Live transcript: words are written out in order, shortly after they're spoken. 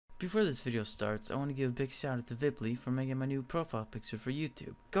Before this video starts, I want to give a big shout out to Viply for making my new profile picture for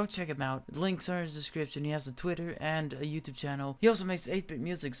YouTube. Go check him out. Links are in his description. He has a Twitter and a YouTube channel. He also makes 8-bit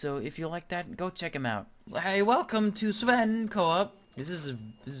music, so if you like that, go check him out. Hey, welcome to Sven Co-op. This is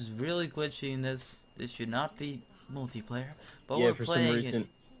really glitchy in this. This should not be multiplayer, but yeah, we're for playing some reason. it.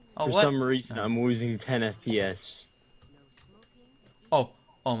 Oh, for what? some reason, I'm losing 10 FPS. Oh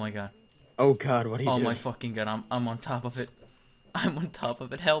my god. Oh god, what are you doing? Oh my fucking god, I'm on top of it. I'm on top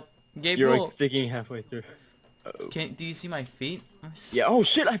of it. Help. You're Gabriel. like sticking halfway through. Uh-oh. Do you see my feet? Yeah, oh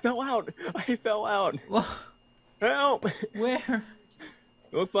shit, I fell out! I fell out! What? Help! Where?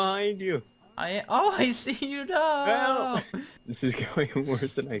 Look behind you! I see you now! Help! This is going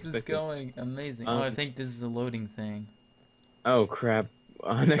worse than I expected. This is going amazing. Oh, I think this is a loading thing. Oh crap.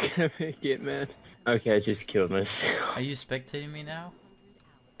 I'm not gonna make it, man. Okay, I just killed myself. Are you spectating me now?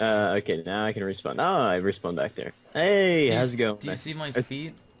 Okay, now I can respawn. Oh, I respawned back there. Hey, how's it going? Do you see my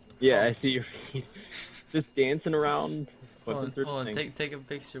feet? Yeah, I see your feet. Just dancing around. Hold on, take a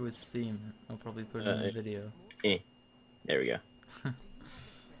picture with Steam. I'll probably put it in the video. There we go.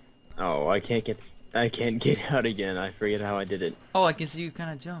 Oh, I can't get out again. I forget how I did it. Oh, I can see you kind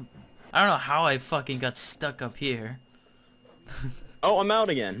of jump. I don't know how I fucking got stuck up here. Oh, I'm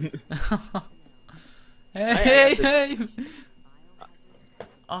out again. Hey!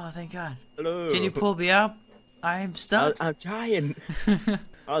 Oh, thank God. Hello. Can you pull me up? I'm stuck. I'm trying.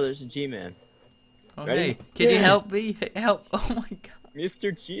 Oh, there's a G-Man. Oh, Ready? hey, can you help me? Help! Oh my God.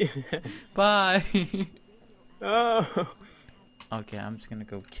 Mr. G. Bye. Oh. Okay, I'm just gonna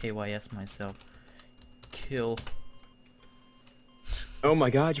go KYS myself. Kill. Oh my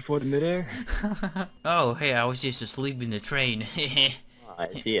God, you flew in midair? Oh, hey, I was just asleep in the train.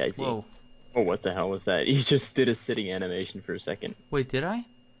 I see. Whoa. Oh, what the hell was that? You just did a sitting animation for a second. Wait, did I?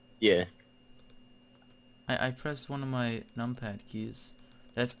 Yeah. I pressed one of my numpad keys.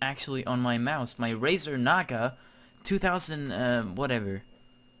 That's actually on my mouse. My Razer Naga 2000, whatever.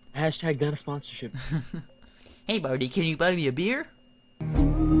 Hashtag not a sponsorship. Hey, buddy, can you buy me a beer?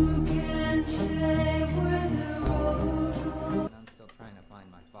 Who can say where the road goes? I'm still trying to find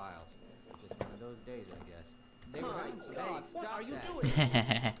my files. Just one of those days, I guess. They were right today. What are you doing?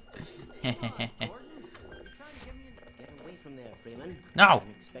 Get away from there, Freeman. No!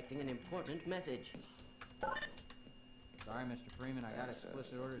 I'm expecting an important message. Sorry, Mr. Freeman, I got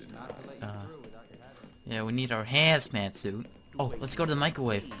explicit orders not to let you through without your hazard. Yeah, we need our hazmat suit. Oh, let's go to the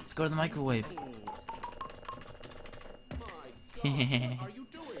microwave. Let's go to the microwave. What are you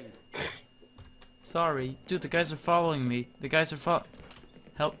doing? Sorry. Dude, the guys are following me. The guys are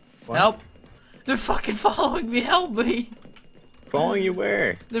Help. What? Help! They're fucking following me! Help me! Following you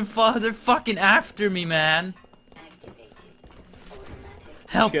where? They're fucking after me, man!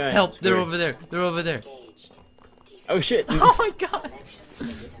 Help! Guys, Help! They're where? over there! They're over there! Oh shit! Oh my God! This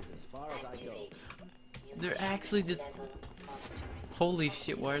is as far as I go. They're actually just... Holy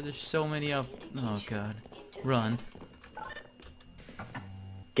shit, why are there so many of... Oh God. Run.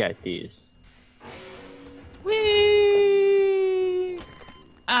 Got these. Whee!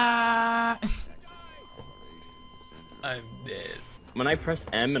 Ah! I'm dead. When I press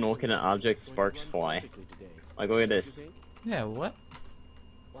M and look at an object, sparks fly. Like, look at this. Yeah, what?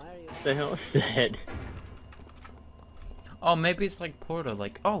 Why are you... What the hell is that? Oh, maybe it's like Portal,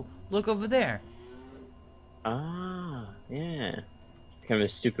 like, oh, look over there. Ah, yeah. It's kind of a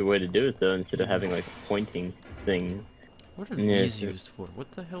stupid way to do it though, instead of having like a pointing thing. What are Yeah, these so- used for? What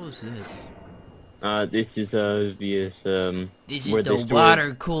the hell is this? This is obvious, This where is they the store-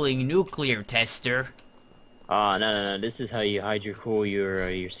 water cooling nuclear tester. No, this is how you cool your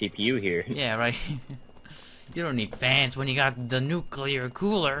CPU here. Yeah, right. You don't need fans when you got the nuclear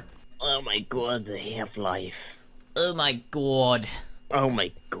cooler. Oh my god, the half-life. Oh my God. Oh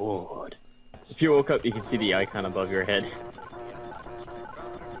my god. If you woke up, you can see the icon above your head.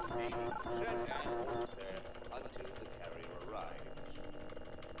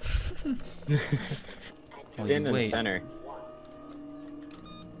 Stand in the wait. center.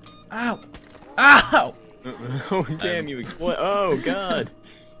 Ow! Ow! Oh damn, you explode! Oh god!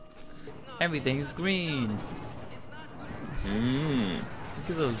 Everything's green. Mmm. Look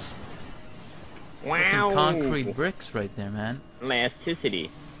at those Wow! concrete bricks right there, man. Elasticity.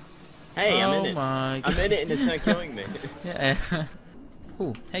 Hey, I'm in it. My God. I'm in it and it's not killing me. Yeah.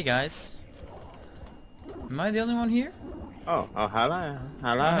 Ooh, hey guys. Am I the only one here? Oh, hello.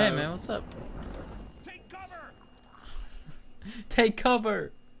 Hello. Oh, hey man, what's up? Take cover! Take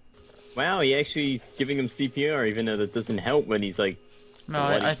cover! Wow, he actually is giving him CPR even though that doesn't help when he's like... No,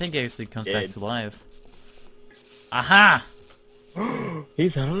 I think he actually comes back dead. to life. Aha!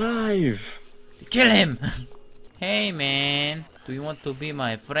 He's alive! Kill him! Hey man! Do you want to be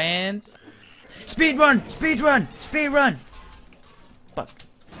my friend? Speed run! Speed run! Speed run! Fuck.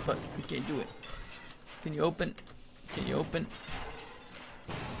 Fuck. We can't do it. Can you open? Can you open?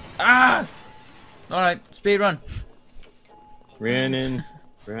 Ah! Alright, speed run. Running.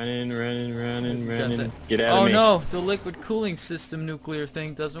 Running. Get out Oh of me. no, the liquid cooling system nuclear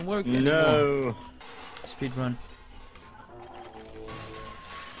thing doesn't work anymore. No. Speed run.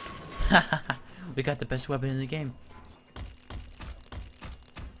 We got the best weapon in the game.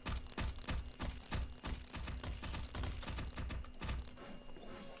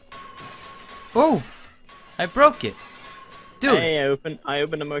 Oh! I broke it. Dude. Hey, I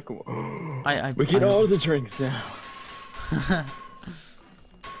opened a microwave. We get I- all the drinks now.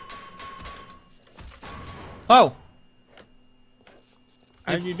 Oh!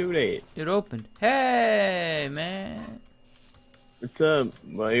 How'd you do that? It opened. Hey, man. What's up?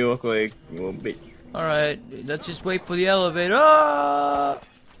 Why you look like a little bitch? Alright, let's just wait for the elevator. Ah!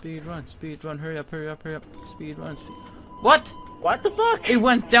 Speed run, hurry up. Speed run, What? What the fuck? It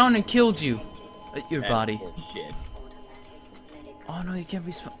went down and killed you. Your body. Shit. Oh no, you can't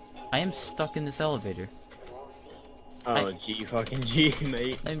respawn. I am stuck in this elevator. Oh, G fucking G,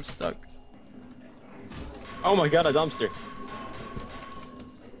 mate. I'm stuck. Oh my god, a dumpster.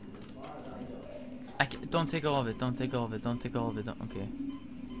 Don't take all of it. Don't take all of it. Okay.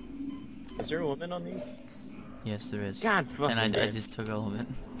 Is there a woman on these? Yes, there is. God fucking And I damn. just took all of it.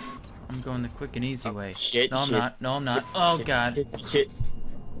 I'm going the quick and easy way. Shit, No, I'm shit. not. No, I'm not. Oh Shit, god. Shit.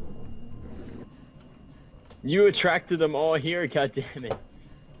 You attracted them all here, god damn it.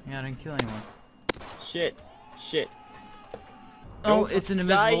 Yeah, I didn't kill anyone. Shit. Oh, Don't it's an die,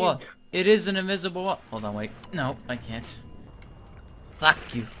 invisible you wall. d- It is an invisible wall. Hold on, wait. No, I can't. Fuck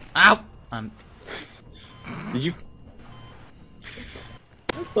you. Ow! Did you?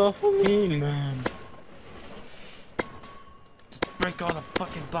 That's awful mean, man. Break all the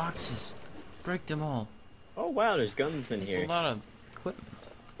fucking boxes. Break them all. Oh wow, there's guns in There's here. a lot of equipment.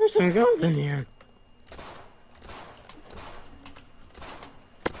 There's some guns in here.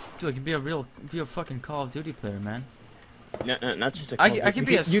 Dude, I could be a real fucking Call of Duty player, man. No, not just a I cop. could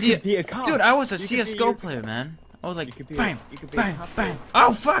be a You could be a cop. Dude, I was a You could be CSGO your- player, man. I was You like, could be bam, you could be a bam, cop bam. player.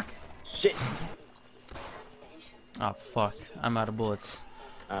 Oh, fuck! Shit. Oh, fuck. I'm out of bullets.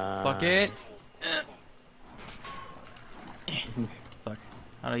 Fuck it. Fuck.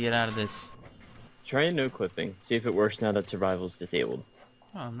 How do I get out of this? Try a no clipping. See if it works now that survival's disabled.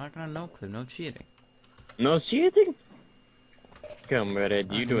 Oh, I'm not gonna no clip. No cheating. No cheating. Come,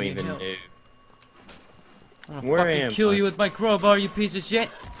 Reddit. You I don't need even help. know. I'm gonna Where fucking am kill I? you with my crowbar, you piece of shit.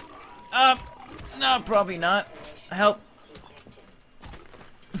 No, probably not. Help.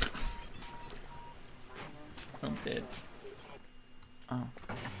 I'm dead. Oh.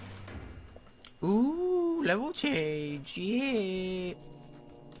 Ooh, level change, yeah.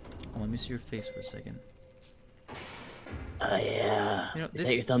 Oh, let me see your face for a second. Oh yeah. You know, Is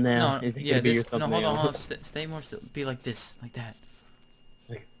that your thumbnail? No, Is that yeah, gonna be this. your No, thumbnail? hold on. Stay more still. Be like this, like that.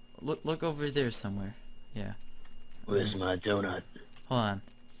 Like- Look over there somewhere. Yeah. Where's my donut? Hold on.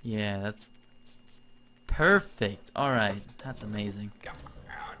 Yeah, that's perfect. All right, that's amazing.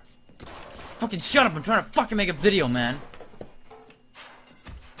 Fucking shut up! I'm trying to fucking make a video, man.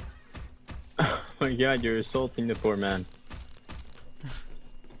 Oh my god, you're assaulting the poor man.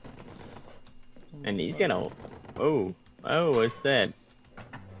 And he's gonna... Oh, what's that?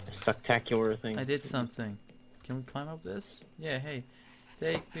 A spectacular thing. I did something. Can we climb up this? Yeah. Hey,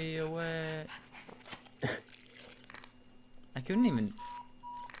 take me away. I couldn't even.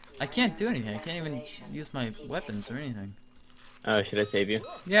 I can't do anything. I can't even use my weapons or anything. Oh, should I save you?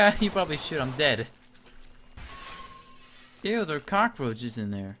 Yeah, you probably should. I'm dead. Ew, there are cockroaches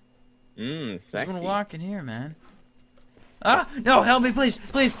in there. Mmm, Who's sexy. gonna walk in here, man? Ah! No, help me, please!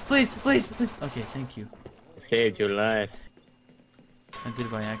 Please! Okay, thank you. Saved your life. I did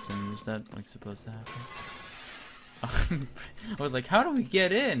it by accident. Is that, like, supposed to happen? I was like, how do we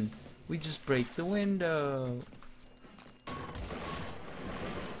get in? We just break the window.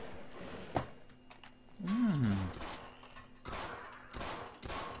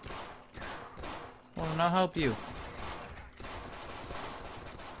 Hold on, I'll help you.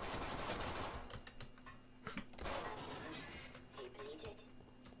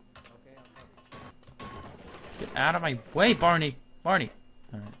 Get out of my way, Barney! Barney!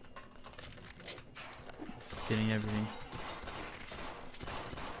 Alright. Getting everything.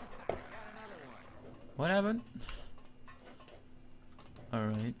 What happened?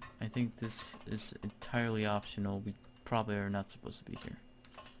 Alright, I think this is entirely optional. We probably are not supposed to be here.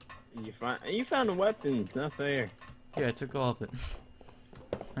 You found the weapons, not fair. Yeah, I took all of it.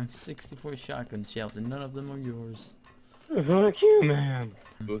 I have 64 shotgun shells and none of them are yours. Fuck you, man.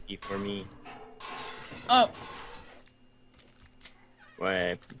 Spooky for me. Oh!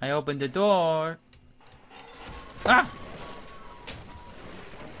 Wait. I opened the door. Ah!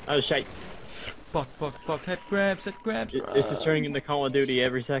 Oh, shite. Fuck, fuck, fuck. Head grabs, head grabs. This is turning into Call of Duty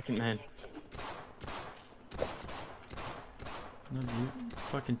every second, man. No, you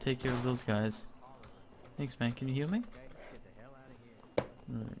fucking take care of those guys. Thanks, man. Can you heal me? Okay, get the hell out of here.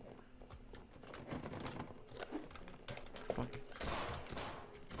 Alright. Fuck.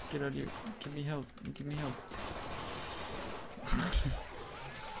 Get out of here. Give me health. Give me health.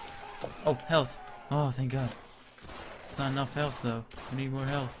 Oh, health. Oh, thank God. It's not enough health, though. I need more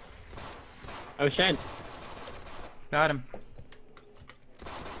health. Oh, shit. Got him.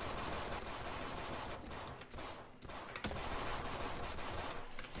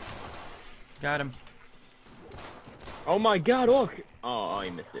 Got him. Oh my god, look! Oh, I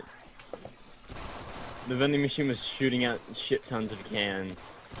missed it. The vending machine was shooting out shit tons of cans.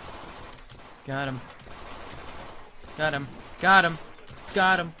 Got him. Got him. Got him.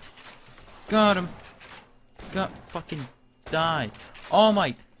 Got him. Got him. Got fucking die. Oh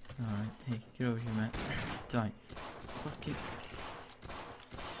my. Alright, hey, get over here, man. Die. Fucking.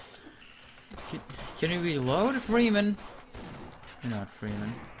 Can you reload, Freeman? You're not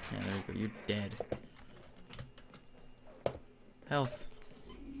Freeman. Yeah, there you go. You're dead. Health.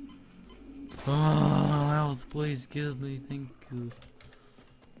 Oh, health, please give me. Thank you.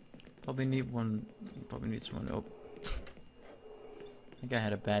 Probably need one. Probably need someone. Oh. I think I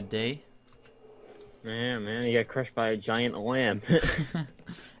had a bad day. Yeah, man, he got crushed by a giant lamp.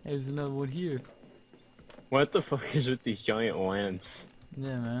 There's another one here. What the fuck is with these giant lamps?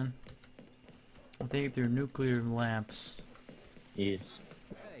 Yeah, man. I think they're nuclear lamps. Jeez.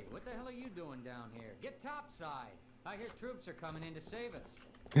 Hey, what the hell are you doing down here? Get topside. I hear troops are coming in to save us.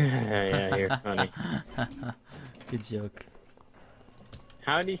 Yeah, you're funny. Good joke.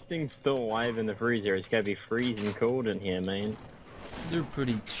 How are these things still alive in the freezer? It's gotta be freezing cold in here, man. They're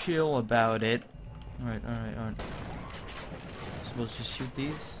pretty chill about it. Alright, alright, alright. So let's just shoot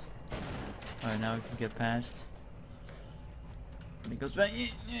these. Alright, now we can get past. And it goes back.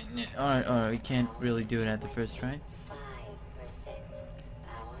 Alright, alright, we can't really do it at the first try.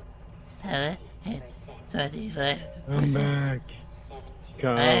 5% power. 25%. I'm back.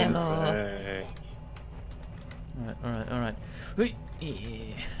 Come back. Alright, alright, alright. Wait.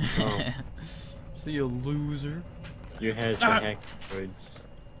 Yeah. Oh. See you, loser. You had some hack words.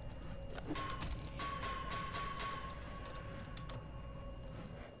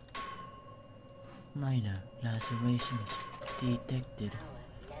 Minor lacerations detected.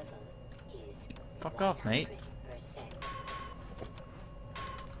 Fuck off, mate.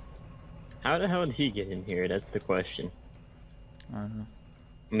 How the hell did he get in here? That's the question. I don't know.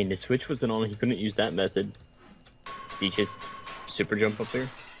 I mean, the switch wasn't on. He couldn't use that method. Did he just super jump up there?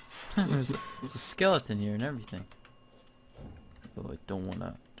 there's a skeleton here and everything. Oh, I don't want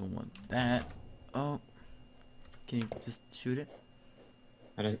that. Oh. Can you just shoot it?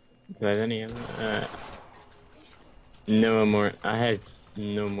 I don't. Do I have any ammo? No more. I had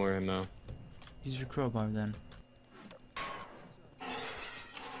no more ammo. Use your crowbar then.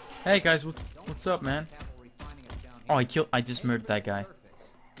 Hey guys, what's up, man? Cavalry finding us down Oh, here. I just murdered that guy.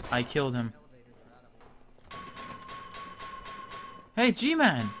 I killed him. Hey,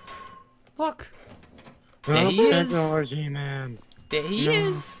 G-Man! Look! There he is! man. There he No.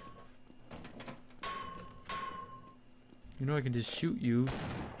 is! You know I can just shoot you.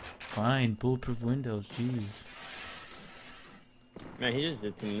 Fine, bulletproof windows, jeez. Man, he just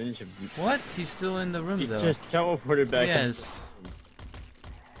did some ninja. What? He's still in the room He though. just teleported back. Yes.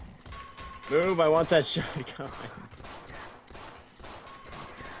 Move! I want that shotgun.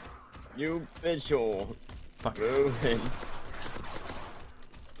 You bitchel. Fuck. Moving.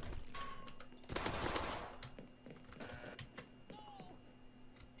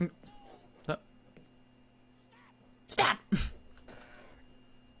 Stop!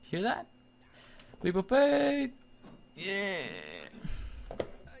 Hear that? Leap of faith! Yeah!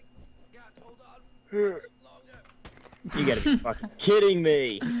 You gotta be fucking kidding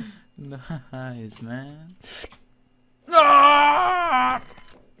me! Nice, man. I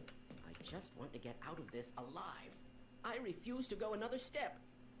just want to get out of this alive. I refuse to go another step.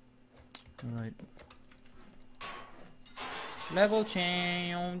 Alright. Level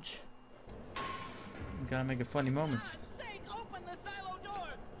change. You gotta make a funny moments. Open the silo door!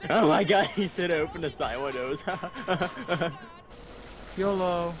 Oh my god, he said open the silo doors.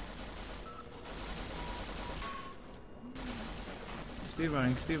 YOLO. Speed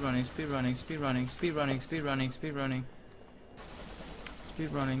running, speed running, speed running, speed running, speed running, speed running, speed running.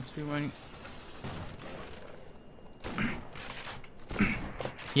 Speed running, speed running.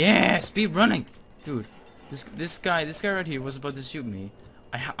 Yeah, speed running, dude. This guy right here was about to shoot me.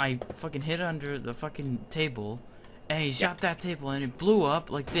 I fucking hit under the fucking table, and he shot that table, and it blew up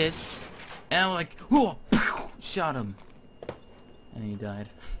like this, and I'm like, whoa, shot him, and he died.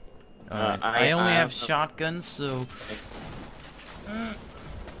 I only have shotguns, so.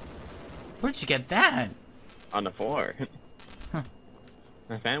 Where'd you get that? On the floor. Huh.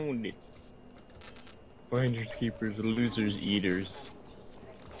 I found it. Finders keepers, losers eaters.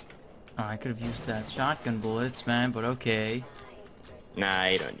 Oh, I could have used that shotgun bullets, man, but okay. Nah,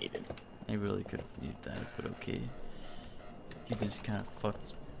 you don't need it. I really could have used that, but okay. You just kind of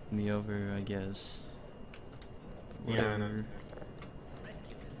fucked me over, I guess. Yeah, I know.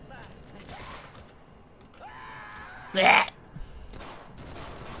 Whatever.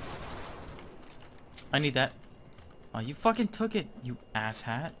 I need that. Oh, you fucking took it, you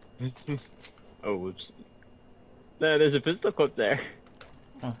asshat. Oh, whoops. No, there's a pistol clip there.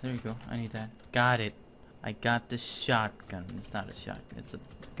 Oh, there you go. I need that. Got it. I got the shotgun. It's not a shotgun. It's a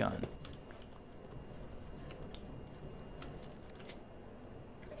gun.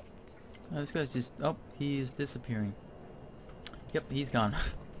 Oh, this guy's just... Oh, he is disappearing. Yep, he's gone.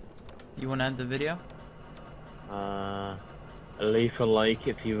 You want to end the video? Leave a like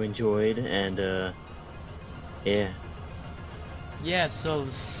if you enjoyed, and, yeah. Yeah, so...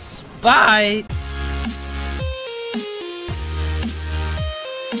 Bye!